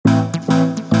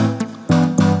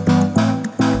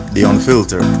The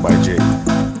Unfiltered by Jade.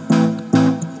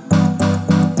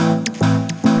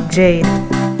 Jade.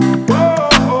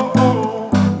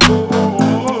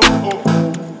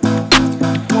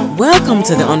 Welcome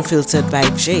to The Unfiltered by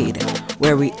Jade,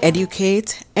 where we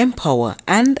educate, empower,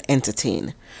 and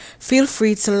entertain. Feel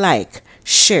free to like,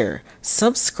 share,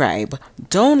 subscribe,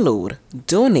 download,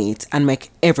 donate, and make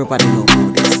everybody know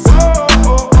about this.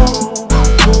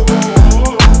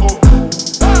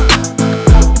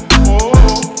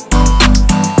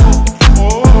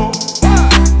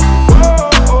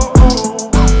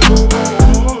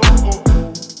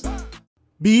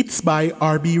 Beats by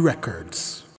RB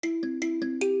Records.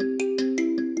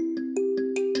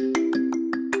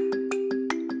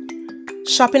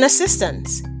 Shopping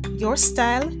assistance, your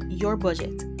style, your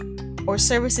budget. Our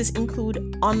services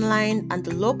include online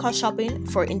and local shopping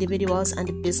for individuals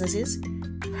and businesses,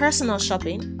 personal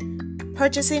shopping,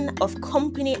 purchasing of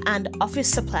company and office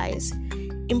supplies,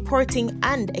 importing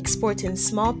and exporting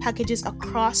small packages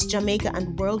across Jamaica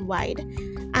and worldwide,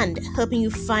 and helping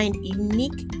you find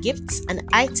unique gifts and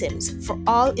items for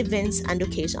all events and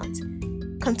occasions.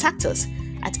 Contact us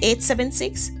at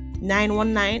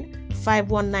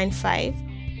 876-919-5195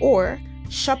 or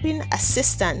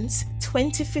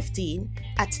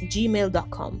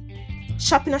shoppingassistance2015@gmail.com.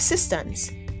 Shopping Assistance,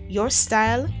 your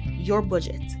style, your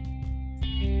budget.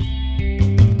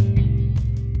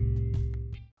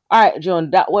 All right, Joan,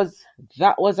 that was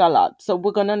a lot. So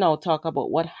we're gonna now talk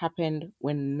about what happened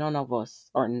when none of us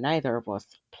or neither of us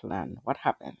plan. What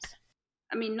happens?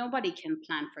 I mean, nobody can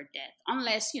plan for death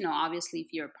unless, obviously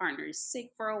if your partner is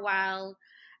sick for a while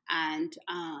and,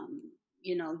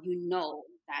 you know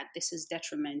that this is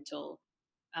detrimental,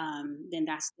 then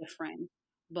that's different.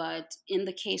 But in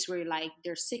the case where like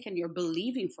they're sick and you're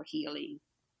believing for healing,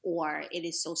 or it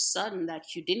is so sudden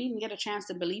that you didn't even get a chance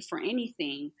to believe for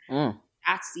anything,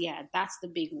 that's the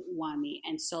big whammy.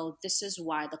 And so this is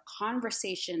why the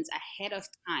conversations ahead of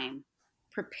time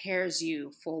prepares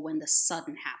you for when the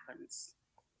sudden happens.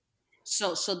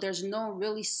 So there's no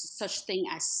really such thing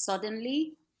as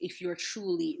suddenly if you're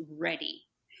truly ready.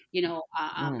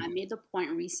 I made the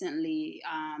point recently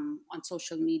on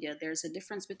social media. There's a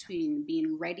difference between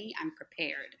being ready and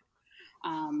prepared.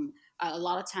 A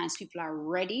lot of times people are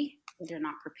ready, but they're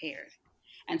not prepared.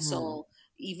 And so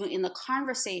even in the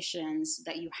conversations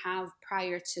that you have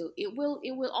prior to, it will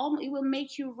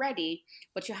make you ready,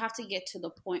 but you have to get to the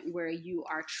point where you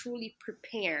are truly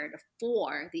prepared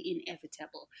for the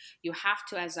inevitable. You have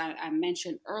to, as I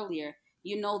mentioned earlier,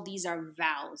 these are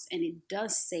vows, and it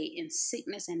does say in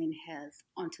sickness and in health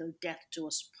until death do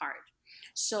us part.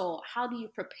 So how do you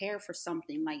prepare for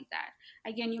something like that?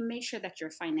 Again, you make sure that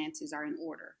your finances are in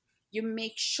order. You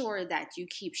make sure that you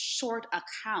keep short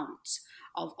accounts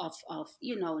of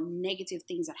negative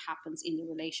things that happens in the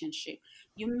relationship.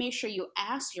 You make sure you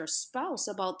ask your spouse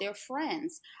about their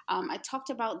friends. I talked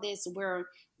about this where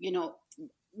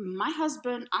my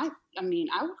husband, I mean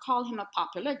I would call him a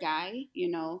popular guy. He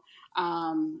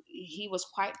was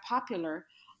quite popular,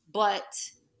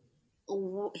 but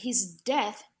his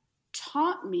death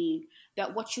taught me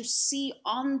that what you see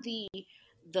on the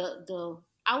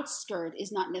outskirt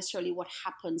is not necessarily what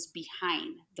happens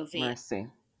behind the veil. Mercy.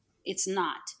 It's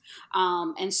not.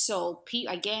 And so,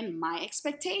 again, my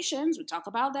expectations, we talk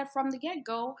about that from the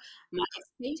get-go, my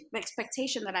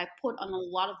expectation that I put on a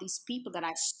lot of these people that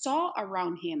I saw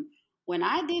around him, when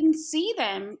I didn't see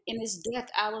them in his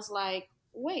death, I was like,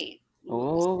 wait,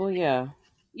 Oh yeah.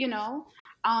 you know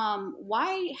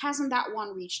why hasn't that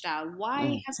one reached out?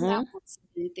 Why hasn't that one said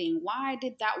anything? Why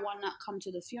did that one not come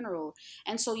to the funeral?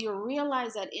 And so you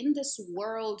realize that in this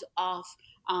world of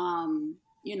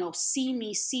see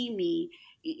me,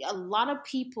 a lot of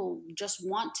people just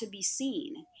want to be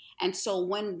seen. And so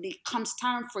when it comes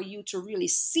time for you to really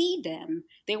see them,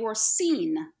 they were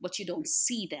seen, but you don't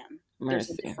see them. There's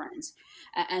a Mercy. difference.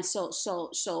 And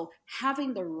so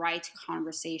having the right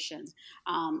conversations,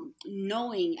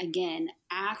 knowing, again,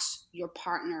 ask your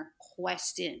partner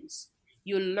questions.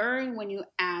 You learn when you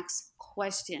ask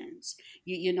questions.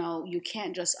 You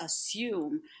can't just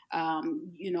assume.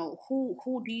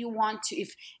 Who do you want to?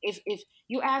 If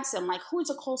you ask them, like, who's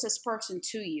the closest person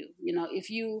to you? If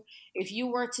you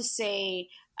were to say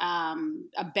a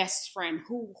best friend,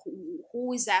 who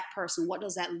is that person? What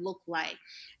does that look like?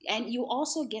 And you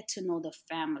also get to know the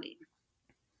family.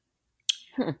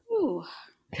 Ooh,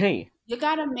 Hey. you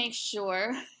gotta make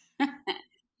sure.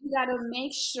 You gotta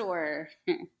make sure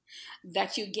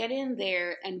that you get in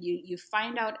there and you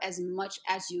find out as much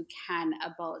as you can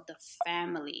about the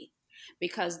family,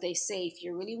 because they say if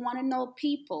you really want to know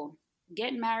people,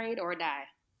 get married or die.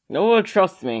 No,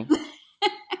 trust me.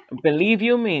 Believe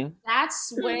you me.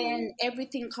 that's when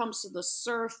everything comes to the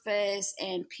surface,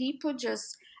 and people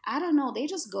just, I don't know, they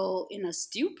just go in a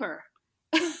stupor.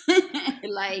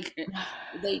 Like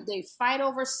they fight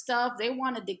over stuff. They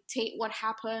want to dictate what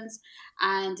happens,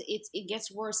 and it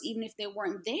gets worse even if they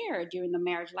weren't there during the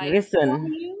marriage. Like, who are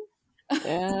Listen, you?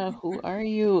 yeah, who are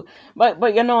you?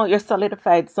 But you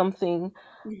solidified something,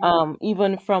 Mhm.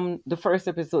 even from the first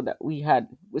episode that we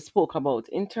spoke about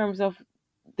in terms of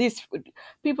this.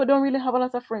 People don't really have a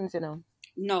lot of friends.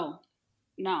 No,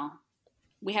 no,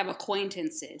 we have We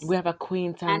acquaintances have and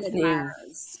acquaintances.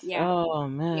 admirers. Yeah. Oh Yeah,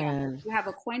 man. you have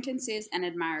acquaintances and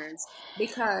admirers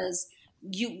because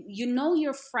you know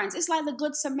your friends. It's like the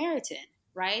Good Samaritan,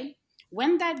 right?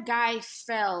 When that guy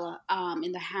fell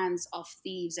in the hands of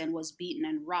thieves and was beaten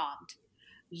and robbed,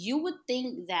 you would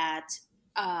think that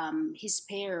his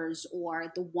peers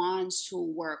or the ones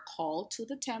who were called to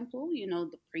the temple,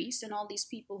 the priests and all these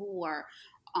people who are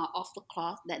off the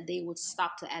cloth, that they would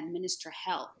stop to administer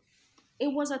help.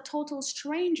 It was a total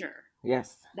stranger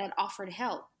Yes. that offered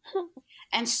help.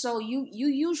 And so you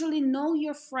usually know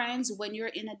your friends when you're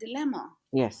in a dilemma.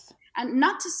 Yes. And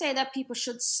not to say that people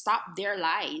should stop their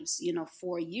lives,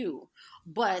 for you,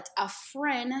 but a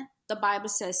friend, the Bible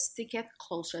says, sticketh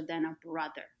closer than a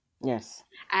brother. Yes.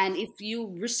 And if you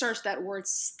research that word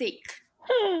stick,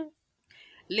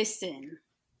 listen,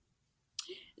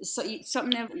 so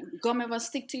something gum ever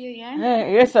stick to you, yeah?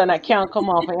 Hey, your son, I can't come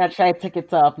off and I try to take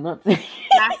it off. Nothing.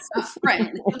 That's a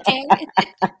friend, okay?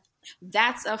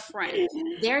 That's a friend.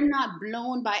 They're not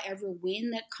blown by every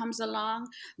wind that comes along.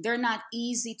 They're not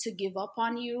easy to give up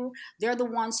on you. They're the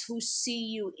ones who see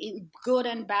you in good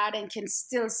and bad and can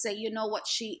still say, you know what,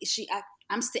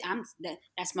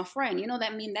 that's my friend. You know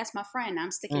that mean that's my friend.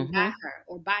 I'm sticking by Mhm. her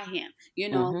or by him.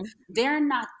 Mhm. They're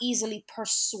not easily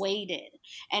persuaded.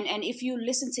 And if you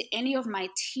listen to any of my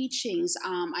teachings,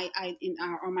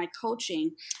 or my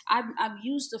coaching, I've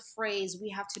used the phrase,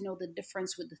 we have to know the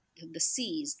difference with the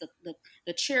C's,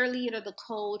 the cheerleader, the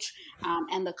coach,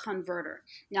 and the converter.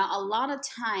 Now, a lot of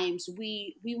times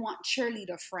we want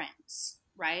cheerleader friends,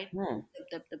 right? Hmm.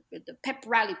 The pep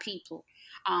rally people,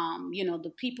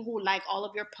 the people who like all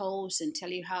of your posts and tell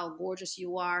you how gorgeous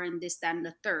you are and this, that, and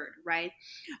the third, right?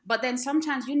 But then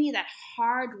sometimes you need that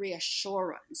hard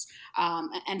reassurance.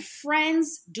 And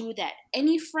friends do that.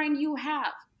 Any friend you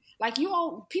have, like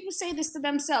people say this to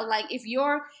themselves. Like if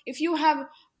you have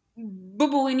boo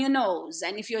boo in your nose,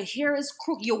 and if your hair is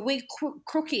your wig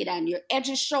crooked, and your edge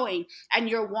is showing, and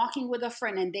you're walking with a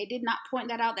friend, and they did not point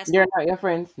that out, You're not your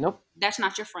friends. Nope. that's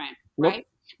not your friend, Nope. right?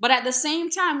 But at the same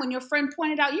time, when your friend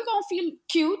pointed out, you're gonna feel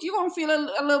cute. You're gonna feel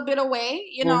a little bit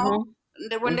away, Mhm.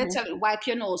 when they Mhm. tell you wipe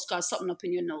your nose cause something up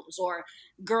in your nose, or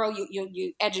girl,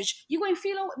 you edges, you're going to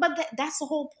feel away. But that's the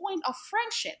whole point of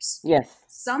friendships. Yes.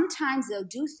 Sometimes they'll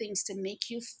do things to make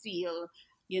you feel,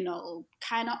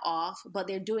 kind of off, but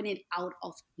they're doing it out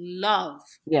of love.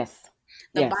 Yes.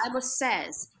 The Yes. Bible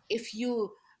says if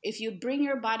you bring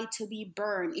your body to be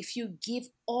burned, if you give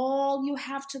all you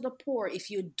have to the poor, if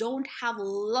you don't have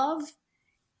love,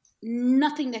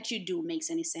 nothing that you do makes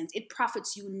any sense. It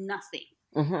profits you nothing.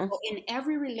 Mhm. So in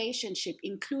every relationship,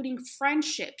 including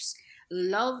friendships,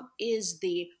 love is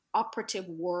the operative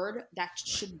word that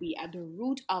should be at the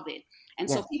root of it. And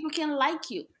so Yes. people can like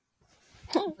you,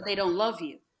 but they don't love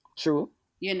you. True.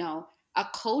 You know, a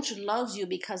coach loves you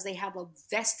because they have a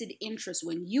vested interest.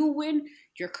 When you win,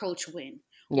 your coach win.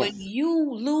 When Yes.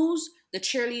 you lose, the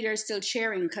cheerleader is still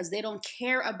cheering because they don't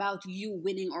care about you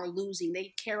winning or losing.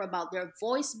 They care about their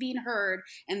voice being heard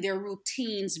and their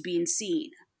routines being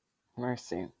seen.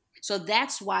 Mercy. So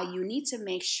that's why you need to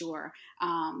make sure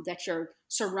that you're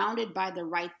surrounded by the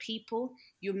right people.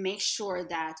 You make sure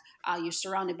that you're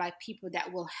surrounded by people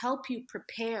that will help you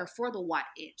prepare for the what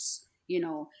ifs,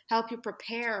 help you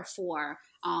prepare for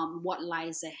what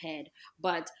lies ahead.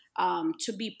 But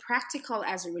to be practical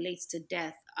as it relates to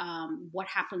death, what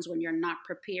happens when you're not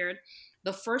prepared?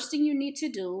 The first thing you need to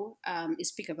do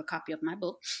is pick up a copy of my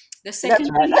book. The That's second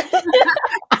right. thing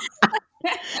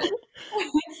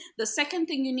the second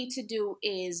thing you need to do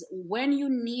is when you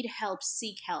need help,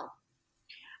 seek help.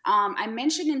 I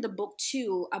mentioned in the book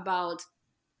too about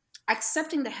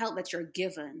accepting the help that you're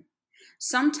given.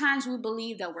 Sometimes we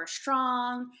believe that we're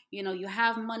strong. You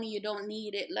have money, you don't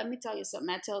need it. Let me tell you something.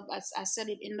 I said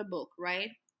it in the book,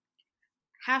 right?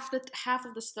 Half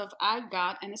of the stuff I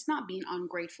got, and it's not being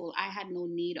ungrateful. I had no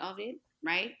need of it,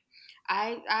 right?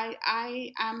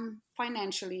 I am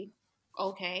financially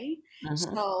okay, Mhm.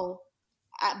 so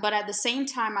but at the same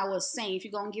time, I was saying, if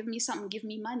you're gonna give me something, give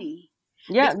me money.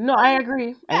 Yeah, no, I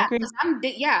agree. I Yeah, agree.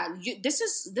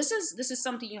 because this is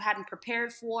something you hadn't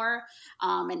prepared for,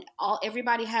 and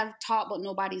everybody have taught, but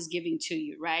nobody's giving to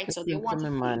you, right? So they Listen to want to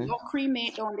me, see, man. don't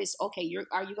cremate, don't this. Okay, you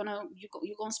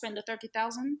gonna spend the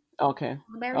 30,000 Okay. on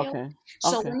the burial? Okay.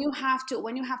 So Okay. when you have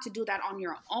to do that on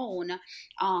your own,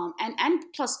 and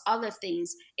plus other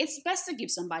things, it's best to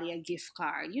give somebody a gift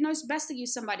card. It's best to give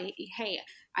somebody, hey,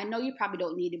 I know you probably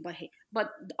don't need it, but hey,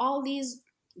 but all these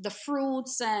the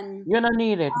fruits and You don't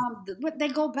need it. but they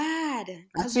go bad I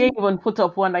because see you even put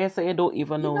up one that you say you don't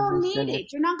even you know don't who need sent it. it.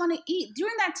 You're not gonna eat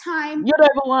during that time. You don't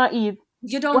even want to eat.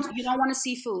 You What? don't you don't want to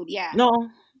see food, yeah. No.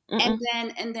 And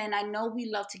Mm-mm. then I know we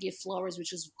love to give flowers,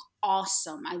 which is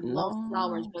awesome. I love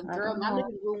flowers, No, but I girl, don't my know.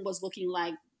 living room was looking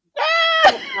like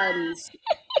tea parties.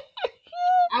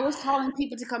 I was calling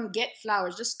people to come get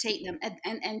flowers, just take them,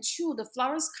 and two, the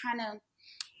flowers kind of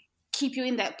keep you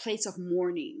in that place of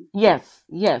mourning Yes.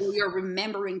 where Yes. you're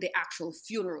remembering the actual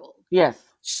funeral. Yes.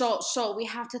 So we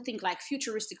have to think like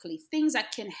futuristically, things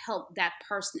that can help that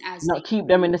person as Not they keep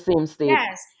them in grieve. the same state.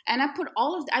 Yes, and I put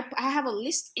all of I have a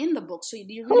list in the book. So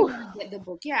do you really Whew. want to get the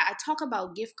book? Yeah, I talk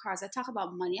about gift cards. I talk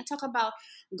about money. I talk about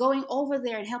going over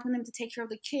there and helping them to take care of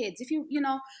the kids. If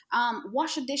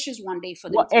wash the dishes one day for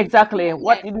them. What exactly? Yeah,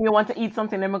 What do you want to eat?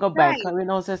 Something? Let me go buy it. right. Cause we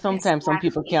know say sometimes some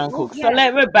people Exactly. can't Well, cook. So yeah.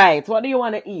 let me buy it. What do you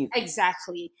want to eat?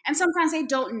 Exactly. And sometimes they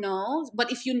don't know,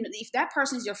 but if that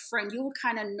person is your friend, you will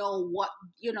kind of know what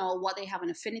they have an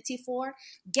affinity for.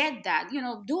 Get that.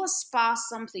 Do a spa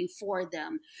something for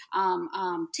them.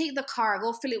 Take the car,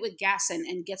 go fill it with gas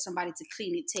and get somebody to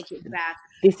clean it, take it back.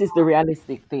 This is the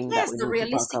realistic thing that Yes, we the need to talk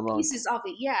realistic about. pieces of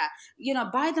it. Yeah.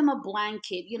 Buy them a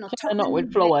blanket, tuck Not them with in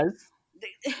bed. flowers.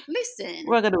 Listen.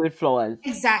 We're gonna do with flowers.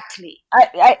 Exactly.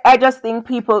 I just think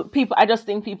people I just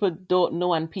think people don't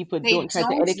know and people They don't try to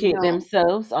don't educate know.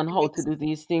 themselves on how to do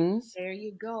these things. There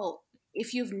you go.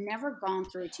 If you've never gone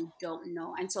through it, you don't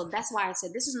know. And so that's why I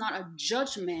said this is not a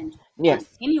judgment on Yes.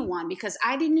 anyone because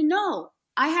I didn't know.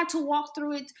 I had to walk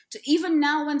through it to even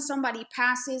now when somebody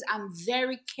passes, I'm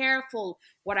very careful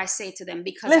what I say to them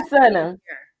because I've been Listen,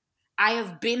 there. I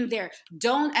have been there.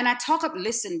 Don't, and I talk up,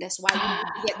 listen, that's why you need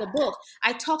to get the book.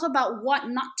 I talk about what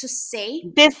not to say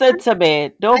listen to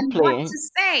me. Don't and what play. to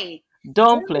say.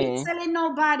 Don't Don't be play. telling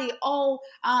nobody, oh,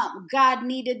 God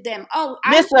needed them. Oh,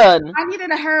 Listen. I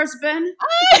needed a husband.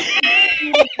 God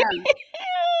needed them.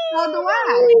 So do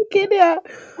I. Wicked, yeah.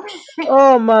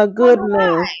 Oh my So do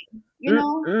I. goodness. You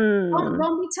know, don't, Mm-mm.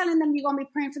 don't be telling them you're going to be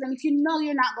praying for them if you know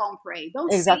you're not going to pray.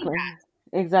 Don't say Exactly. that.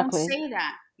 Don't Exactly. say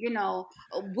that.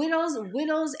 Widows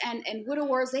and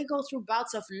widowers, they go through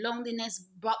bouts of loneliness,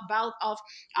 bout of,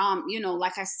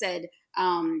 like I said,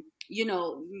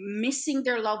 missing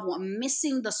their loved one,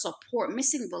 missing the support,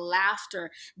 missing the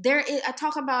laughter. I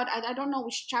talk about, I don't know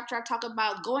which chapter I talk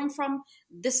about, going from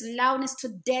this loudness to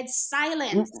dead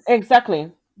silence.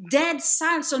 Exactly. Dead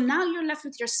silence. So now you're left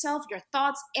with yourself, your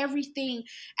thoughts, everything,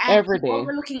 and Every all day.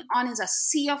 we're looking on is a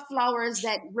sea of flowers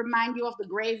that remind you of the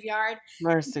graveyard.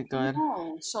 Mercy God.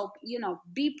 No, so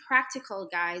be practical,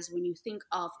 guys. When you think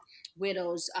of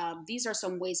widows, these are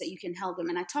some ways that you can help them.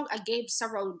 And I gave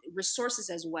several resources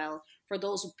as well for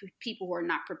those people who are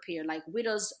not prepared, like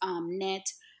Widows Net.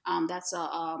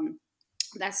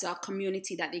 That's a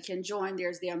community that they can join.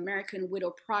 There's the American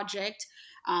Widow Project.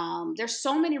 There's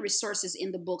so many resources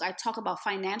in the book. I talk about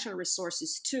financial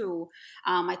resources too.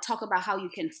 I talk about how you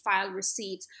can file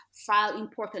receipts, file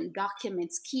important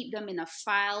documents, keep them in a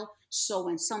file so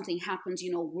when something happens,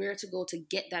 you know where to go to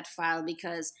get that file.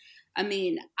 Because I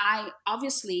mean, I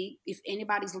obviously, if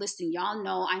anybody's listening, y'all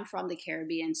know I'm from the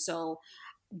Caribbean, so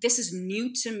this is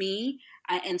new to me.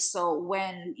 And so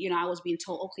when I was being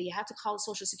told, okay, you have to call the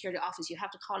Social Security office, you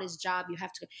have to call his job, you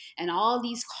have to, and all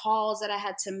these calls that I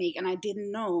had to make, and I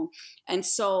didn't know. And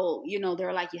so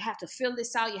they're like, you have to fill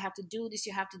this out, you have to do this,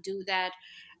 you have to do that.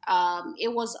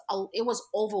 It was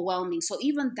overwhelming. So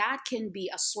even that can be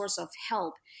a source of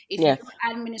help. If Yes.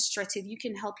 you're administrative, you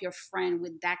can help your friend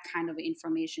with that kind of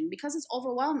information because it's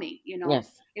overwhelming.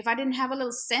 Yes. If I didn't have a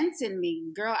little sense in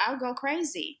me, girl, I would go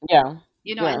crazy. Yeah.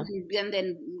 And, Yeah. and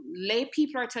then lay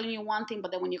people are telling you one thing,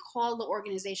 but then when you call the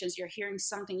organizations, you're hearing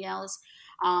something else.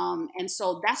 And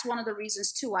so that's one of the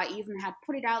reasons too. I even had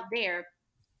put it out there.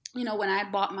 When I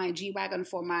bought my G-Wagon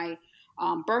for my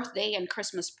birthday and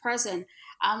Christmas present,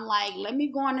 I'm like, let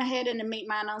me go on ahead and make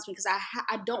my announcement because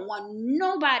I don't want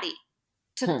nobody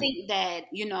to Hmm. think that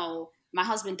my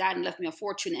husband died and left me a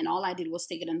fortune, and all I did was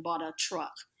take it and bought a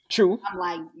truck. True. I'm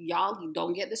like, y'all, you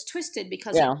don't get this twisted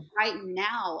because Yeah. right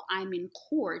now I'm in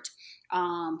court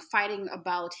fighting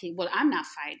about his, well, I'm not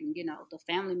fighting, the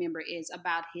family member is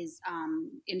about his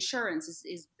insurance,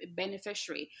 is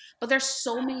beneficiary. But there's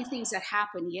so many things that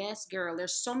happen. Yes, girl,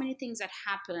 there's so many things that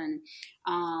happen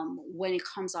when it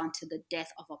comes on to the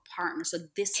death of a partner. So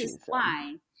this is Jesus.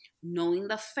 why knowing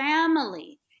the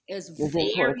family is It's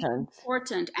very important.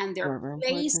 important, and their Very, very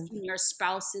place important. in your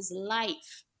spouse's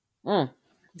life. Mm.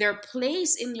 Their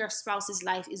place in your spouse's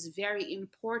life is very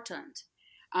important.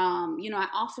 I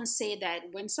often say that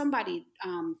when somebody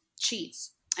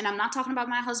cheats, and I'm not talking about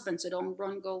my husband, so don't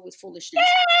run go with foolishness.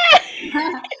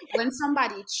 When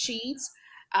somebody cheats,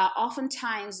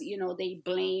 oftentimes, they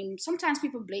blame, sometimes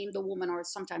people blame the woman or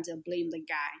sometimes they'll blame the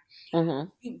guy.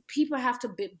 Mm-hmm. People have to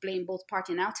blame both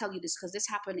parties. And I'll tell you this because this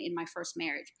happened in my first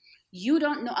marriage. You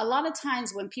don't know. A lot of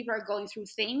times when people are going through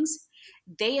things,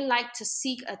 they like to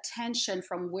seek attention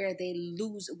from where they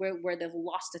lose, where they've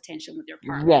lost attention with their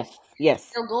partner. Yes.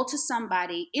 Yes. They'll go to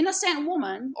somebody, innocent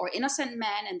woman or innocent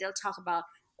man, and they'll talk about,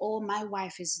 oh, my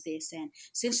wife is this, and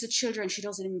since the children, she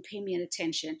doesn't even pay me any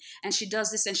attention, and she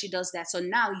does this and she does that. So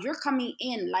now you're coming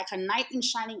in like a knight in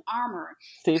shining armor,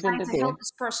 Saving trying the to help day.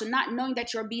 this person, not knowing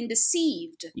that you're being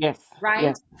deceived, Yes. right?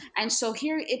 Yes. And so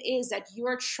here it is that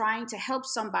you're trying to help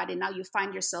somebody. Now you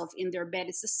find yourself in their bed.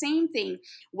 It's the same thing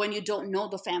when you don't know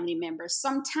the family members.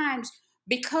 Sometimes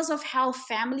because of how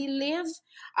family live,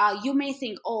 you may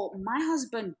think, oh, my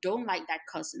husband don't like that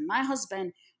cousin. My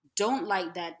husband don't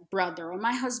like that brother. Or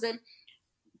my husband,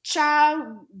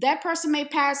 child, that person may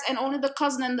pass and only the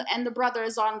cousin and the brother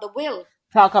is on the will.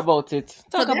 Talk about it. So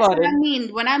Talk that's about what it. I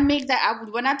mean when I make that.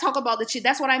 When I talk about the cheat,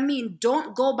 that's what I mean.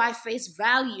 Don't go by face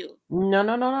value, No,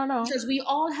 no, no, no, no. because we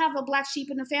all have a black sheep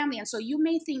in the family, and so you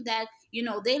may think that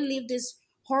they live this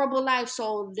horrible life,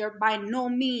 so they're by no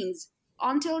means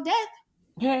until death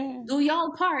Yeah. do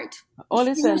y'all part. Oh, You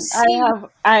listen, see,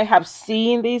 I have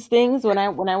seen these things when I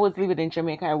was living in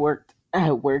Jamaica. I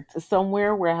worked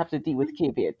somewhere where I have to deal with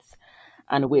caveats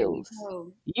and there you wills.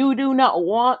 go. You do not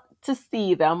want to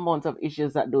see the amount of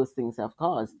issues that those things have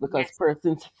caused because Yes,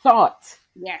 persons thought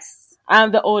yes.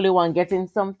 I'm the only one getting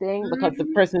something because the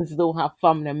Hmm. persons don't have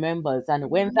family members. And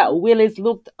when Hmm. that will is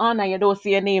looked on and you don't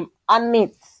see your name on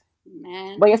it,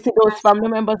 Man, but you see those that's family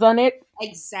members on it,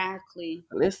 exactly.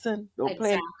 listen, don't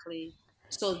play. Exactly.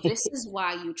 So this is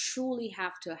why you truly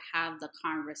have to have the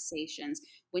conversations.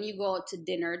 When you go out to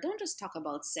dinner, don't just talk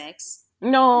about sex.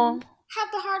 No.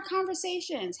 Have the hard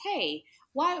conversations. Hey,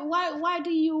 why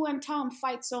do you and Tom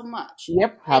fight so much?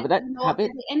 Yep, And have that at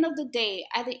habit. the end of the day,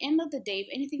 if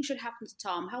anything should happen to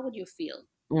Tom, how would you feel?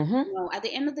 Mm-hmm. At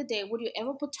the end of the day, would you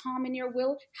ever put Tom in your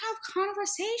will? Have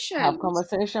Have conversations.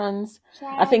 conversations.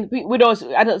 I Child, think we don't.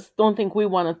 I just don't think we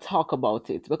want to talk about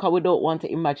it because we don't want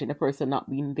to imagine the person not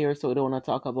being there, so we don't want to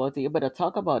talk about it. You better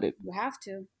talk about it. you have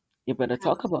to. You You better have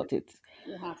talk to. about it.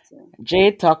 You have to.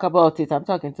 Jade, talk about it. I'm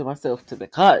talking to myself too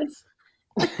because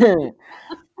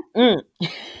Mm.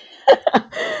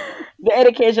 The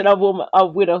education of woman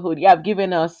of widowhood. You have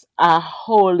given us a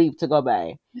whole leap to go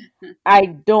by. I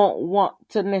don't want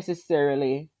to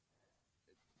necessarily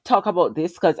talk about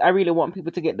this because I really want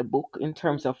people to get the book in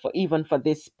terms of for even for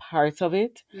this part of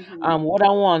it. Hmm. What I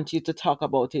want you to talk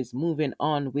about is moving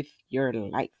on with your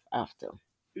life after.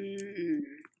 Mm.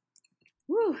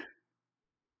 Whew.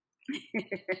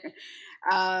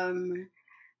 um,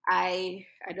 I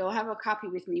don't have a copy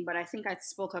with me, but I think I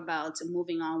spoke about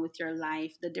moving on with your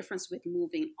life, the difference with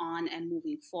moving on and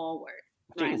moving forward,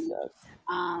 right? Jesus,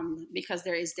 Because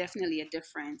there is definitely a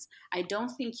difference. I don't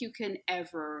think you can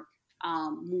ever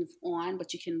move on,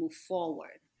 but you can move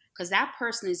forward because that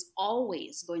person is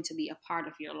always going to be a part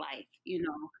of your life.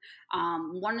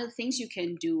 One of the things you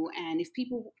can do, and if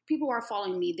people are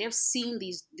following me, they've seen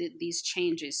these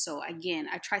changes. So again,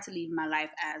 I try to live my life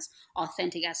as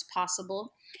authentic as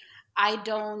possible. I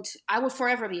would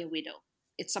forever be a widow.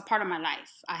 It's a part of my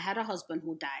life. I had a husband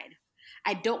who died.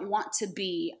 I don't want to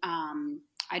be,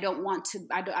 I don't want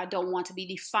to be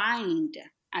defined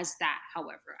as that.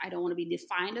 However, I don't want to be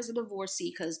defined as a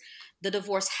divorcee because the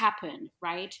divorce happened,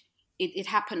 right? It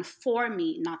happened for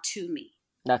me, not to me.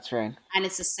 that's right. And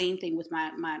it's the same thing with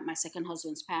my second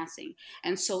husband's passing.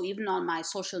 And so even on my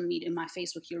social media, in my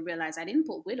Facebook, you'll realize I didn't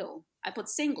put widow, I put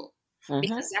single, Mm-hmm.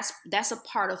 because that's a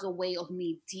part of the way of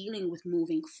me dealing with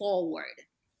moving forward,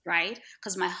 right?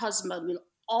 Because my husband will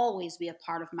always be a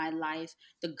part of my life,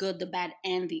 the good, the bad,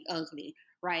 and the ugly,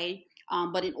 right?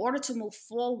 But in order to move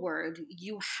forward,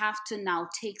 you have to now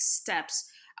take steps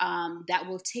that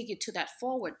will take you to that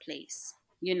forward place.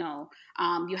 You know,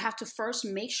 you have to first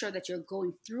make sure that you're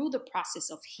going through the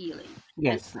process of healing. And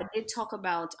Yes. I did talk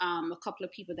about a couple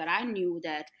of people that I knew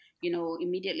that,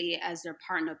 immediately as their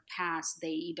partner passed, they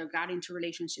either got into a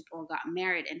relationship or got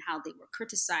married, and how they were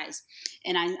criticized.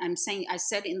 And I'm saying, I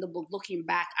said in the book, looking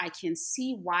back, I can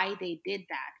see why they did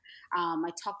that.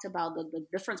 I talked about the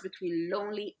difference between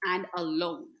lonely and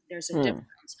alone. There's a Hmm.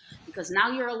 difference, because now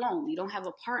you're alone, you don't have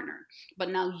a partner, but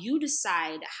now you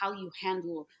decide how you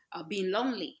handle being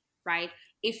lonely, right?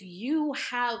 If you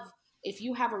have if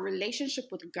you have a relationship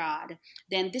with God,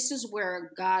 then this is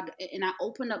where God, and I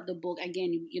open up the book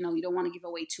again. You don't want to give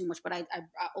away too much, but I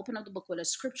open up the book with a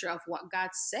scripture of what God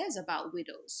says about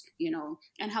widows,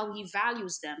 and how He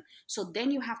values them. So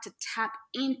then you have to tap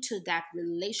into that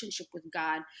relationship with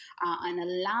God, and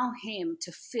allow Him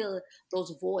to fill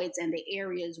those voids and the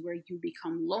areas where you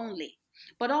become lonely.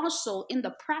 But also in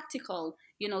the practical,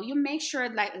 you make sure,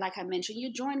 like I mentioned,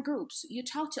 you join groups, you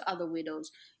talk to other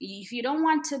widows. If you don't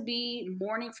want to be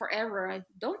mourning forever,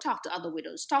 don't talk to other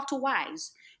widows. Talk to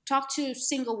wives, talk to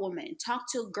single women,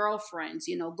 talk to girlfriends.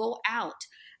 Go out,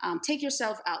 take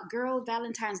yourself out. Girl,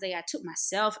 Valentine's Day, I took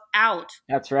myself out.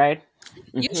 That's right.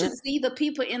 You Hmm. should see the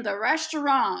people in the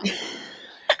restaurant.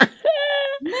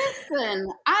 Listen,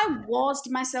 I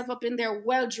waltzed myself up in there,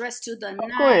 well dressed to the Of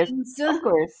course. nines. Of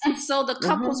course. And so the Hmm.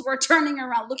 couples were turning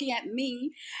around looking at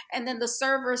me. And then the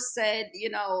server said, do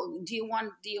you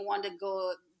want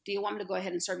me to go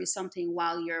ahead and serve you something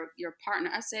while your partner?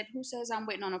 I said, who says I'm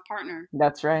waiting on a partner?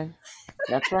 That's right.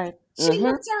 That's right. She Hmm.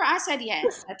 looked at her. I said,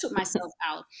 yes. I took myself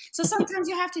out. So sometimes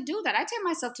you have to do that. I take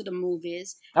myself to the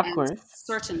movies, Of and course.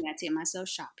 certainly I take myself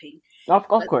shopping. Of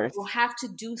But course. you have to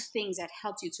do things that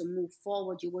help you to move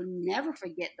forward. You will never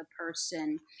forget the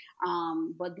person.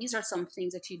 But these are some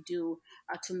things that you do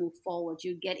to move forward.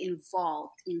 You get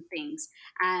involved in things.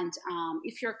 And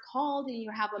if you're called and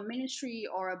you have a ministry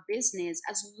or a business,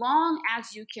 as long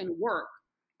as you can work,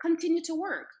 continue to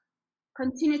work,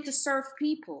 continue to serve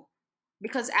people,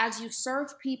 because as you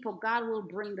serve people, God will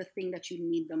bring the thing that you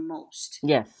need the most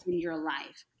Yes. in your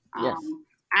life. Yes.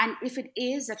 And if it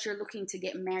is that you're looking to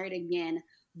get married again,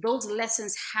 those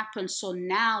lessons happen, so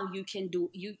now you can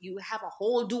you have a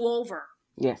whole do-over.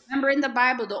 Yes. Remember, in the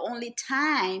Bible, the only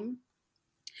time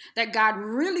that God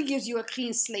really gives you a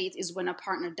clean slate is when a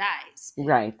partner dies.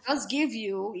 Right. Does give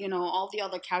you, all the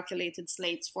other calculated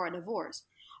slates for a divorce.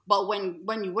 But when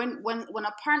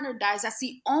a partner dies, that's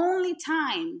the only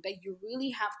time that you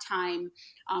really have time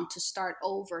to start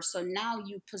over. So now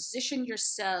you position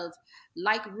yourself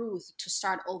like Ruth to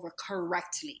start over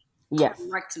Yes.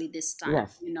 correctly this time.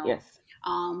 Yes. Yes.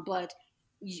 But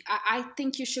I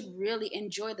think you should really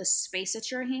enjoy the space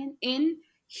that you're in.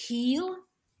 Heal,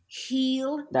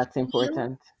 heal, That's heal.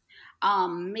 important.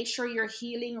 Make sure you're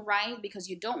healing right, because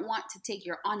you don't want to take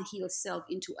your unhealed self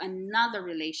into another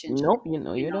relationship, Nope. You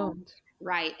know you you know, don't.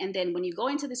 right? And then when you go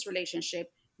into this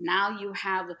relationship, now you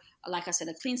have, like I said,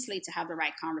 a clean slate to have the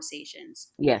right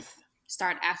conversations. Yes.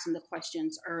 Start asking the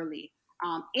questions early,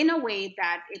 in a way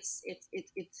that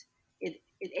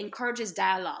it encourages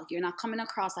dialogue. You're not coming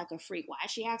across like a freak. Why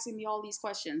is she asking me all these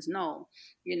questions? No,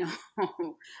 you know,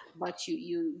 but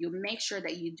you make sure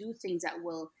that you do things that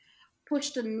will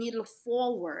push the needle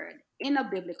forward in a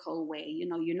biblical way.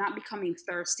 You're not becoming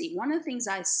thirsty. One of the things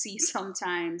I see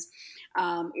sometimes,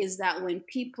 is that when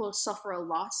people suffer a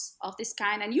loss of this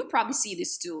kind, and you probably see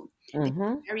this too, they get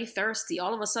Mm-hmm. very thirsty.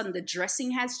 All of a sudden, the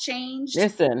dressing has changed.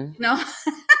 Listen. How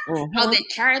Mm-hmm. they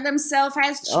carry themselves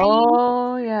has changed,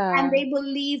 Oh and yeah. they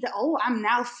believe that, oh, I'm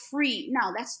now free.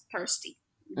 No, that's thirsty.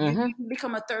 Mm-hmm. You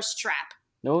become a thirst trap.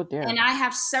 Oh And dear. I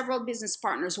have several business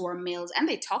partners who are males, and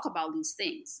they talk about these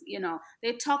things.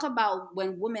 They talk about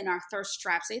when women are thirst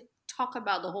traps. They talk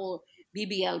about the whole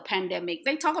BBL pandemic.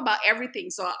 They talk about everything.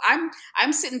 So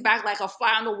I'm sitting back like a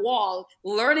fly on the wall,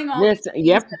 learning all these Listen. things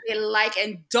Yep. that they like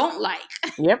and don't like.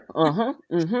 Yep. Uh-huh.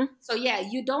 Mm-hmm. So yeah,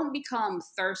 you don't become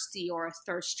thirsty or a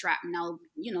thirst trap now.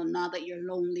 Now that you're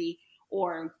lonely,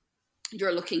 or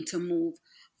you're looking to move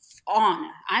on.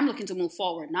 I'm looking to move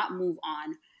forward, not move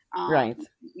on. Right.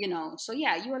 So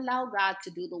yeah, you allow God to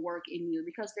do the work in you,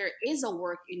 because there is a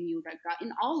work in you that God,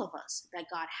 in all of us, that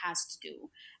God has to do.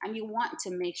 And you want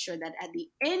to make sure that at the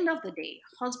end of the day,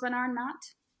 husband or not,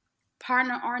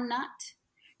 partner or not,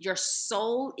 your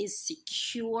soul is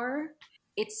secure.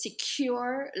 It's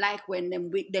secure like when them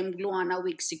glue on a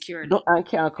wig secured. Don't I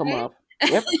can't come Okay? off.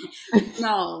 Yep.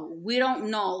 No, we don't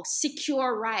know.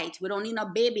 Secure, right? We don't need no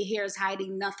baby hairs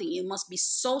hiding nothing. It must be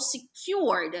so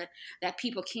secured that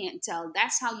people can't tell.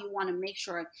 That's how you want to make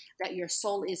sure that your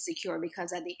soul is secure,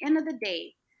 because at the end of the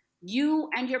day, You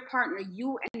and your partner,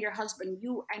 you and your husband,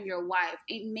 you and your wife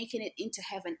ain't making it into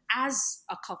heaven as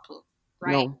a couple,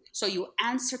 right? No. So you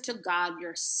answer to God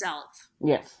yourself.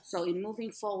 Yes. So in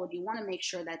moving forward, you want to make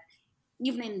sure that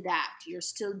even in that, you're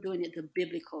still doing it the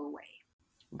biblical way.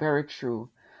 Very true.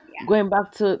 Yeah. Going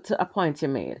back to a point you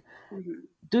made, Hmm.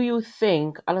 do you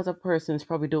think a lot of persons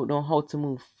probably don't know how to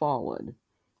move forward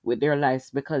with their lives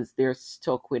because they're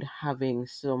stuck with having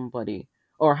somebody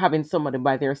or having somebody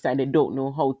by their side? They don't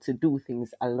know how to do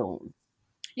things alone.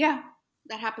 Yeah,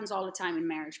 that happens all the time in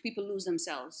marriage. People lose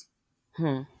themselves.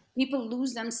 Hmm. People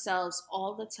lose themselves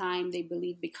all the time. They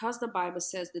believe because the Bible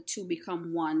says the two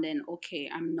become one, then okay,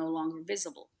 I'm no longer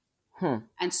visible. Hmm.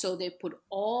 And so they put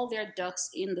all their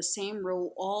ducks in the same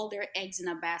row, all their eggs in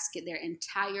a basket, their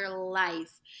entire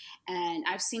life. And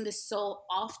I've seen this so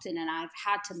often, and I've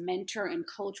had to mentor and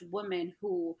coach women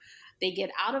who they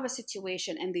get out of a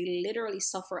situation and they literally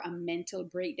suffer a mental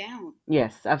breakdown.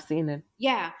 Yes, I've seen it.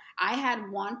 Yeah, I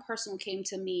had one person who came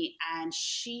to me and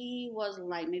she was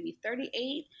like maybe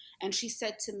 38, and she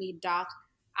said to me, "Doc,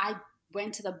 I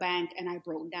went to the bank and I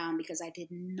broke down because I did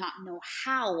not know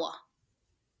how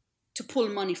to pull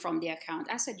money from the account."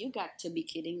 I said, "You got to be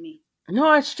kidding me."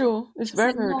 No, it's true. It's She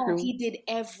very, said, very "No, true. he did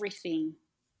everything."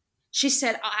 She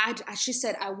said, she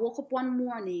said, "I woke up one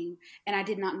morning and I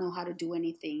did not know how to do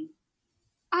anything."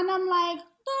 And I'm like,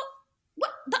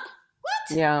 what?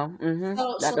 Yeah. Mm-hmm.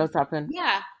 So, That so does happen.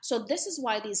 yeah. So this is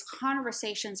why these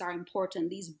conversations are important.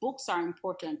 These books are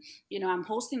important. I'm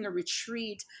hosting a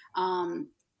retreat. Called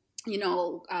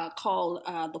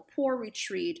the Poor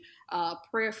Retreat,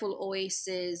 Prayerful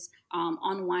Oasis,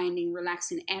 Unwinding,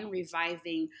 Relaxing, and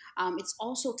Reviving. It's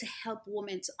also to help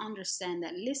women to understand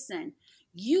that, listen,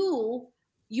 you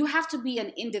you have to be an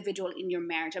individual in your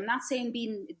marriage. I'm not saying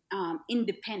being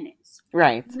independent.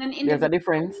 Right. Being an There's a individual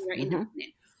difference. when you're Mm-hmm.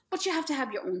 independent. But you have to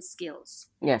have your own skills.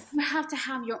 Yes. You have to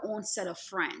have your own set of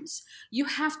friends. You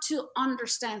have to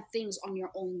understand things on your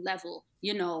own level.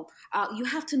 You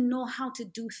have to know how to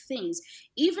do things.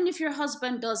 Even if your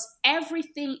husband does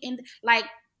everything like,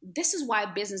 this is why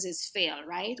businesses fail,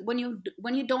 right? When you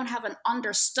don't have an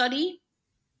understudy,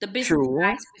 the business True.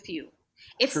 dies with you.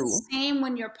 It's the True. same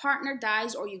when your partner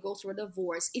dies or you go through a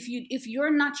divorce. If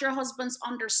you're not your husband's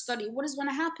understudy, what is going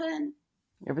to happen?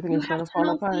 Everything You is have gonna to fall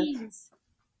know apart. things.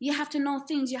 You have to know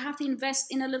things. You have to invest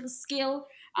in a little skill.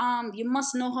 You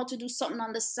must know how to do something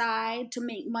on the side to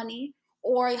make money,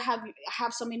 or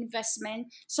have some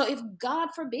investment. So if God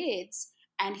forbids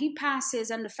and he passes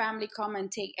and the family come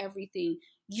and take everything,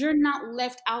 you're not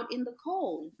left out in the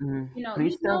cold. Mm. You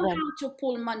Please tell know them. how to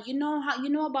pull money. You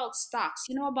know about stocks.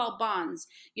 You know about bonds.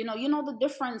 You know the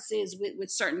differences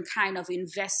with certain kind of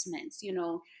investments.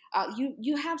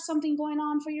 You have something going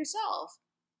on for yourself.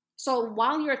 So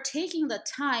while you're taking the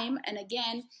time, and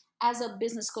again, as a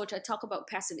business coach, I talk about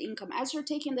passive income. As you're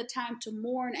taking the time to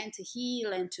mourn and to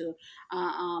heal and to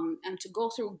go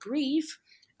through grief,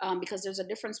 because there's a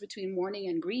difference between mourning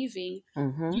and grieving.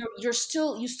 Mm-hmm. You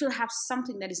still have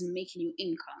something that is making you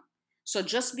income. So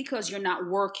just because you're not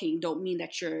working, don't mean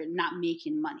that you're not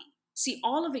making money. See,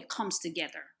 all of it comes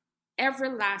together. Every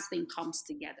last thing comes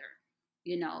together.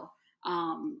 You know,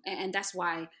 and that's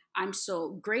why I'm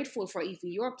so grateful for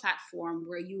even your platform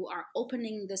where you are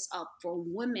opening this up for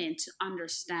women to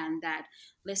understand that,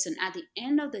 listen, at the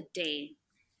end of the day,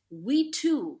 we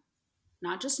too,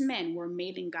 not just men, were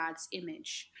made in God's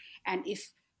image. And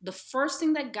if the first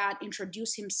thing that God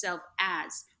introduced himself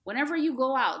as, whenever you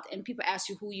go out and people ask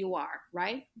you who you are,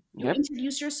 right? You Yep.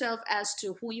 introduce yourself as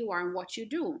to who you are and what you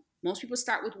do. Most people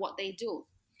start with what they do.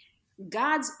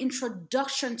 God's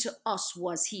introduction to us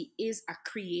was he is a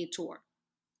creator.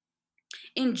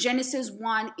 In Genesis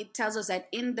 1, it tells us that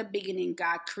in the beginning,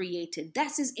 God created.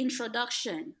 That's his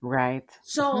introduction. Right. Mm-hmm.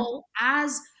 So,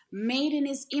 as made in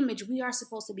his image, we are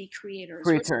supposed to be creators.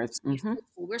 We're Creators. supposed to be Mm-hmm.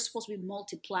 fruitful. We're supposed to be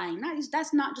multiplying.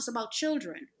 That's not just about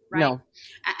children, right? No.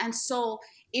 And so,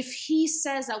 if he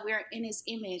says that we're in his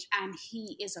image and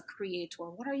he is a creator,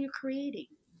 what are you creating?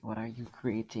 What are you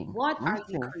creating? What are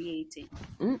you Okay. creating?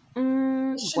 It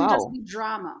Mm-mm. shouldn't just Wow. be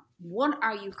drama. What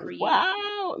are you creating?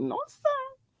 Wow. No,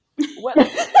 sir. Well,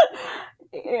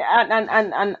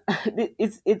 and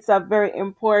it's a very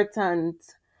important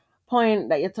point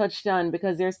that you touched on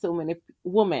because there's so many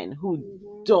women who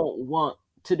Hmm. don't want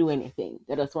to do anything.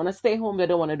 They just want to stay home. They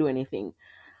don't want to do anything.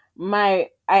 I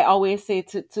always say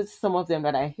to some of them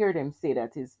that I hear them say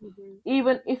that is, Hmm.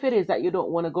 even if it is that you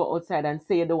don't want to go outside and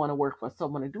say you don't want to work for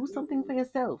someone, do something for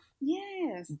yourself.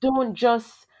 Yes. Don't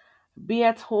just be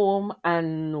at home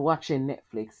and watching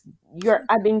Netflix. You're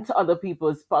adding to other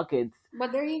people's pockets.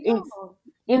 But there you It's go.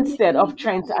 You instead of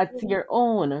trying to add to know, your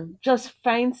own. Just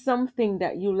find something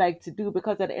that you like to do,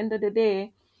 because at the end of the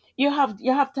day, you have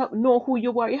to know who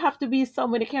you are. You have to be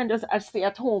someone. You can't just stay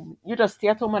at home. You just stay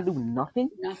at home and do nothing.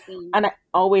 nothing. And I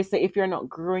always say, if you're not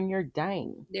growing, you're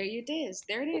dying. There it is.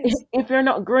 There it is. If you're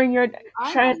not growing, you're You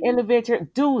are try and dying. elevate your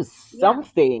do Yeah.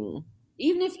 something.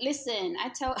 Even if, listen, I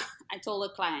told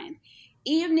a client,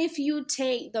 even if you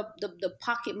take the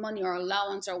pocket money or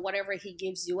allowance or whatever he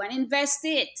gives you and invest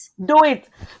it, Do it.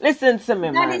 Listen to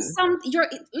me, that is man. some, you're,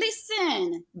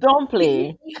 listen, Don't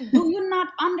play. do you not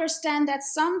understand that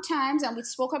sometimes, and we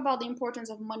spoke about the importance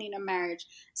of money in a marriage,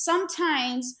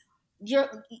 sometimes you're,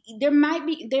 there may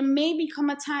become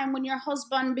a time when your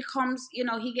husband becomes,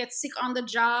 he gets sick on the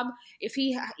job. If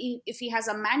he has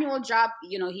a manual job,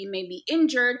 he may be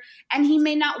injured and he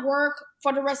may not work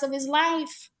for the rest of his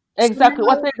life. So Exactly.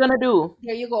 What now, are you gonna do?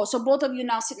 there you go. So both of you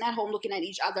now sitting at home looking at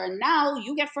each other, and now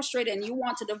you get frustrated and you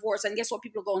want to divorce. And guess what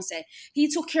people go and say? He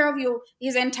took care of you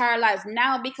his entire life.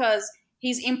 Now because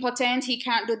he's impotent, he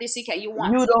can't do this. He can. You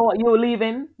want You to don't. You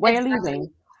leaving? Why you exactly.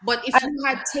 leaving? But if And you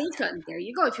had taken, there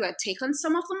you go. If you had taken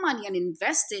some of the money and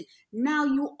invested, now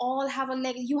you all have a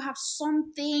leg. You have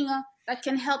something that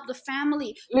can help the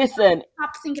family. We have to listen,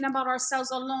 stop thinking about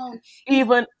ourselves alone. If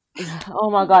even oh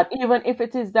my God, even if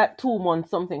it is that 2 months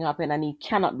something happened and he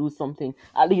cannot do something,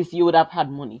 at least you would have had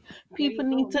money. there People you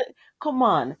need go. to come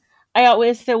on. I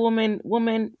always say,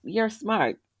 woman, you're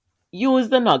smart. Use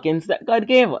the noggins that God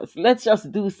gave us. Let's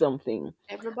just do something, and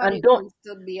Everybody don't. wants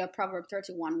to be a Proverb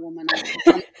 31 woman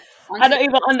I until don't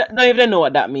even don't even know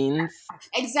what that means.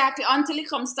 exactly until it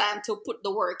comes time to put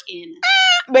the work in.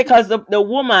 Because the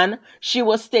woman, she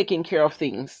was taking care of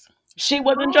things. She She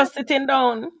wasn't was, just sitting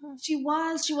down. she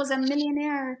was a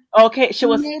millionaire. Okay, she She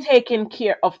was made, taking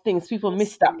care of things. People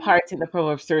miss that listen, part in the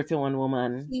Proverbs 31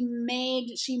 woman.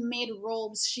 she made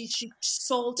robes. She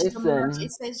sold to the merchant.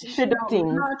 It Listen, says, she do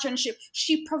things. merchantship.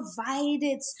 She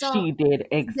provided stuff. She did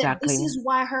This exactly. is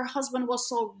why her husband was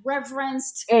so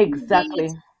reverenced. He did. Exactly.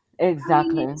 I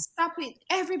mean, Exactly. stop it.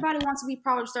 Everybody wants to be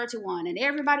Proverbs 31 and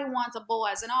everybody wants a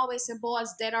Boaz and always say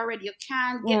Boaz dead already. You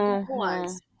can't get the Mm-hmm.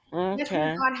 Boaz. Get who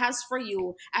Okay. God has for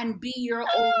you and be your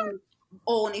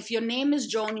own. If your name is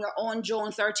Joan, your own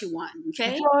Joan 31.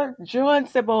 Okay? Joan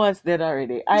Sebo was dead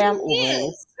already. I am over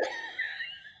it. Yes.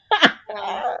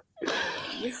 Well,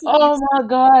 you Oh see, my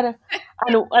God.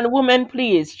 And women,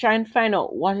 please try and find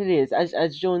out what it is.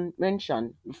 As Joan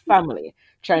mentioned, family.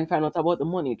 Try and find out about the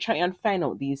money. Try and find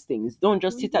out these things. Don't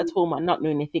just sit at mhm, home and not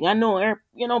know anything. I know,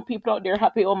 people out there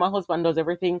happy. Oh, my husband does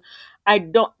everything. I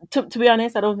don't. To be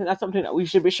honest, I don't think that's something that we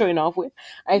should be showing off with.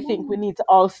 I think we no. need to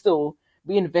also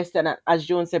be invested, and as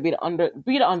Joan said, be the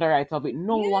underwriter of it.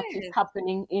 Know what is Yes.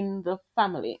 happening in the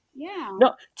family. Yeah.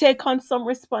 No, take on some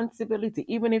responsibility,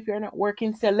 even if you're not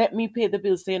working. Say, let me pay the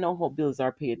bills, so you know how bills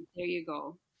are paid. There you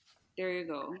go. There you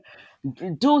go.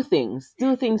 Do things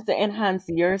to enhance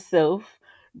yourself.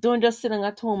 Don't just sit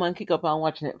at home and kick up and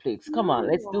watch Netflix. Come on,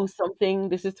 let's do No. something.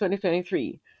 This is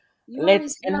 2023. You're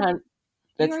his Let's enhance.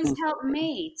 Let's you're his do something.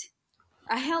 helpmate.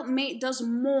 A helpmate does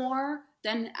more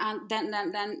than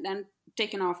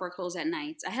taking off our clothes at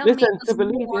night. A helpmate Listen, to does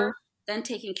believe you. more than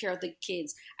taking care of the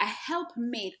kids. A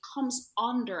helpmate comes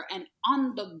under and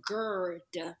undergird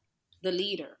the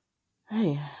leader.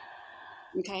 Hey,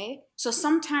 Okay, so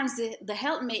sometimes the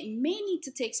helpmate may need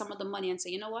to take some of the money and say,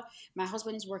 you know what, my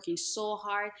husband is working so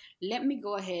hard. Let me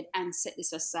go ahead and set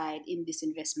this aside in this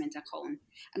investment account,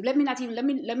 and let me not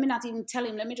even tell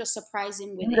him. Let me just surprise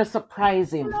him with you it. just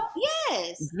surprise You him. know,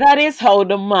 yes, That is how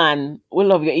the man will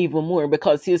love you even more,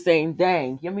 because he's saying,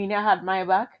 "Dang, you mean I had my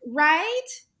back? right,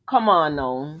 Come on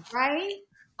now, right.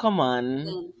 come on.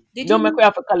 Did Don't make you we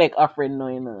have to collect offering,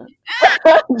 no,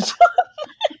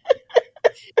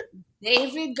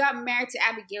 David got married to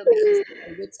Abigail because of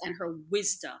her wits and her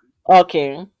wisdom.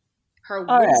 Okay, Her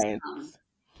all right, wisdom.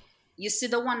 You see,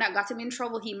 the one that got him in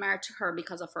trouble, he married to her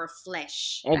because of her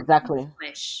flesh and his exactly.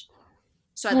 flesh.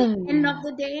 So at the end of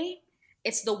the day,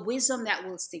 it's the wisdom that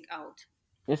will stick out.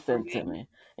 Listen to Okay? me.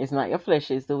 It's not your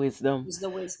flesh, it's the wisdom. It's the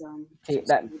wisdom. Take Trust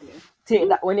that. me, dear. Take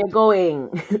that when you're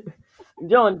going.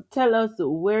 John, tell us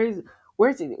where's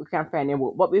it we can find your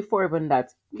book. But before even that,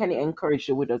 can you Mhm. encourage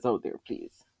the widows out there,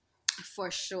 please?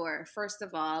 For sure. First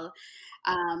of all,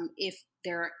 if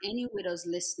there are any widows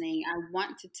listening, I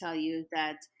want to tell you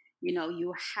that,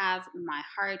 you have my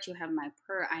heart, you have my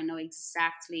prayer. I know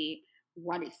exactly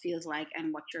what it feels like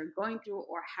and what you're going through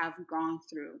or have gone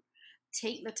through.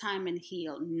 Take the time and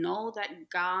heal. Know that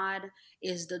God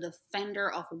is the defender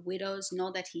of widows.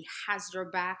 Know that He has your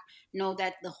back. Know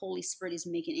that the Holy Spirit is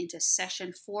making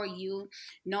intercession for you.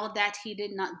 Know that He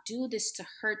did not do this to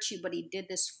hurt you, but He did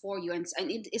this for you.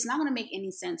 It's not going to make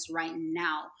any sense right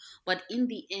now, but in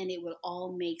the end, it will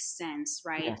all make sense,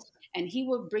 right? Yes. And He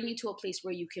will bring you to a place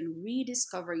where you can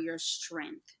rediscover your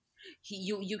strength.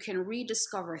 You can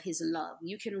rediscover His love.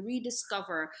 You can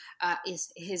rediscover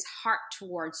his heart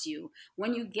towards you.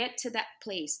 When you get to that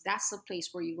place, that's the place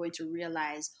where you're going to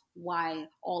realize why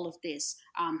all of this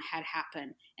had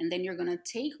happened. And then you're going to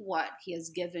take what He has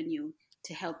given you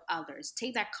to help others.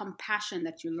 Take that compassion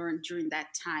that you learned during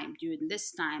that time, during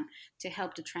this time, to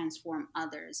help to transform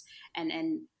others.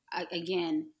 And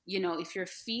again, if you're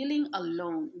feeling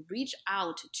alone, reach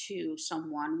out to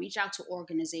someone, reach out to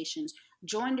organizations,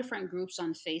 join different groups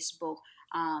on Facebook.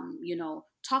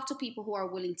 Talk to people who are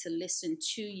willing to listen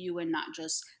to you and not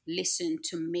just listen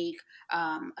to make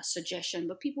a suggestion,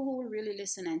 but people who will really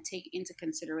listen and take into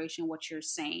consideration what you're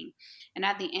saying. And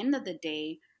at the end of the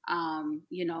day,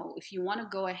 if you want to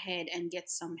go ahead and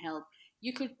get some help,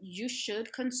 you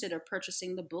should consider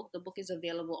purchasing the book. The book is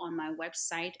available on my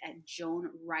website at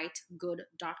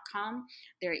joanwrightgood.com.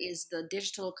 There is the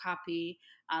digital copy,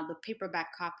 the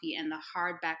paperback copy, and the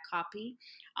hardback copy.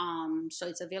 So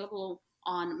it's available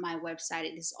on my website.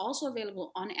 It is also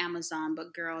available on Amazon.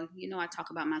 But girl, I talk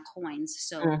about my coins,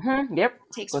 so Yep. it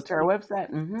takes Go to our 40,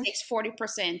 website. takes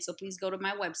 40%. So please go to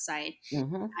my website.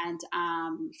 And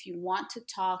if you want to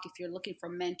talk, if you're looking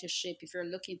for mentorship, if you're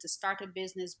looking to start a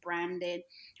business, brand it,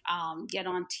 get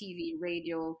on TV,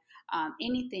 radio,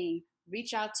 anything,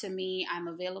 reach out to me. I'm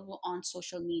available on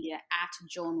social media at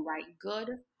Joan Wright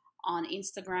Good on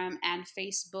Instagram and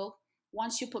Facebook.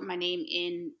 Once you put my name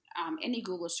in any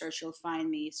Google search, you'll find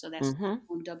me. So that's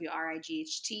WRIGHT-GOOD.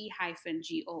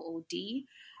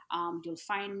 You'll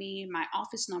find me. My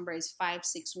office number is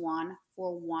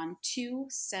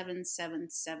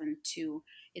 561-412-7772.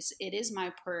 It is my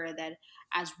prayer that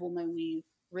as women, we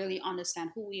really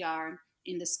understand who we are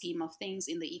in the scheme of things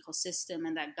in the ecosystem,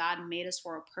 and that God made us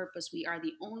for a purpose. We are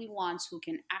the only ones who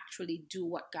can actually do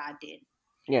what God did.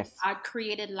 Yes. God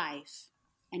created life,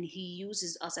 and He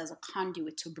uses us as a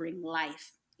conduit to bring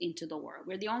life into the world.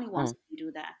 We're the only ones who can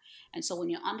do that. And so when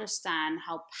you understand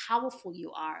how powerful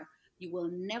you are, you will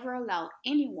never allow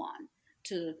anyone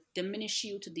to diminish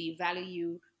you, to devalue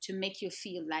you, to make you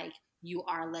feel like you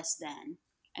are less than.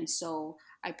 And so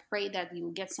I pray that you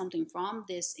will get something from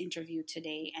this interview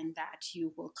today, and that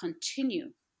you will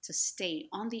continue to stay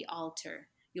on the altar.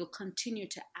 You'll continue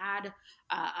to add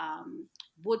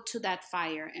wood to that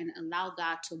fire and allow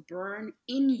God to burn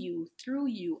in you, through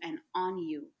you, and on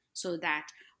you, so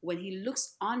that when He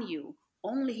looks on you,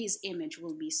 only His image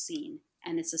will be seen.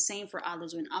 And it's the same for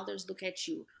others. When others look at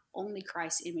you, only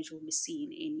Christ's image will be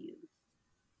seen in you.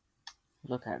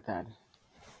 Look at that.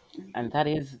 And that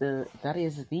is the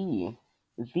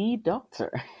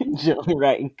doctor, Joan.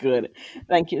 Right, good.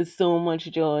 Thank you so much,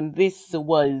 Joan. This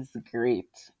was great.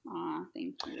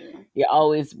 Thank you. You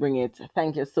always bring it.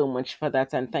 Thank you so much for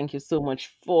that, and thank you so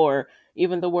much for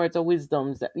even the words of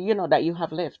wisdoms that that you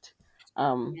have left.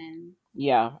 Amen.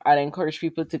 Yeah, I'd encourage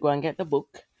people to go and get the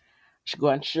book. Go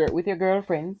and share it with your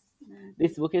girlfriends.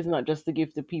 This book is not just to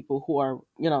give to people who are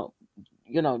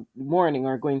mourning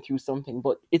or going through something,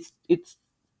 but it's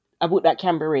a book that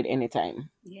can be read anytime.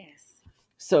 Yes.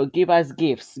 So give us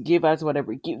gifts, give us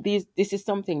whatever. This is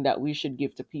something that we should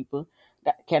give to people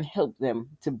that can help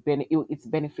them to it's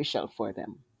beneficial for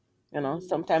them.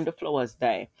 Sometimes the flowers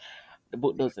die, the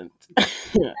book doesn't.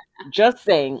 Just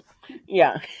saying.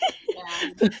 Yeah.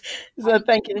 Yeah. So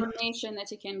thank you. Information that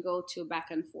you can go to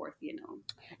back and forth.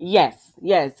 Yes,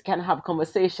 can have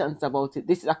conversations about it.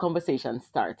 This is a conversation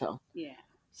starter. Yeah.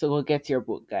 So go get your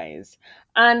book, guys.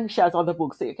 And she has other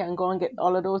books, so you can go and get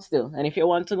all of those still. And if you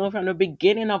want to know from the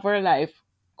beginning of her life,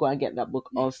 go and get that book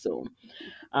also.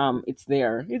 It's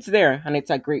there, and it's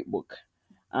a great book.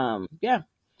 Yeah.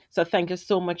 So thank you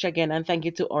so much again, and thank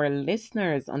you to our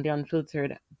listeners on the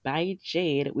Unfiltered by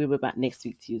Jade. We'll be back next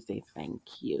week Tuesday.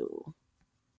 Thank you.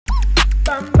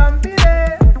 Bam bam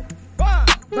bide, bam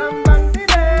bam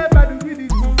bide, badu bidi,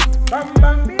 bam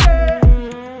bam bide.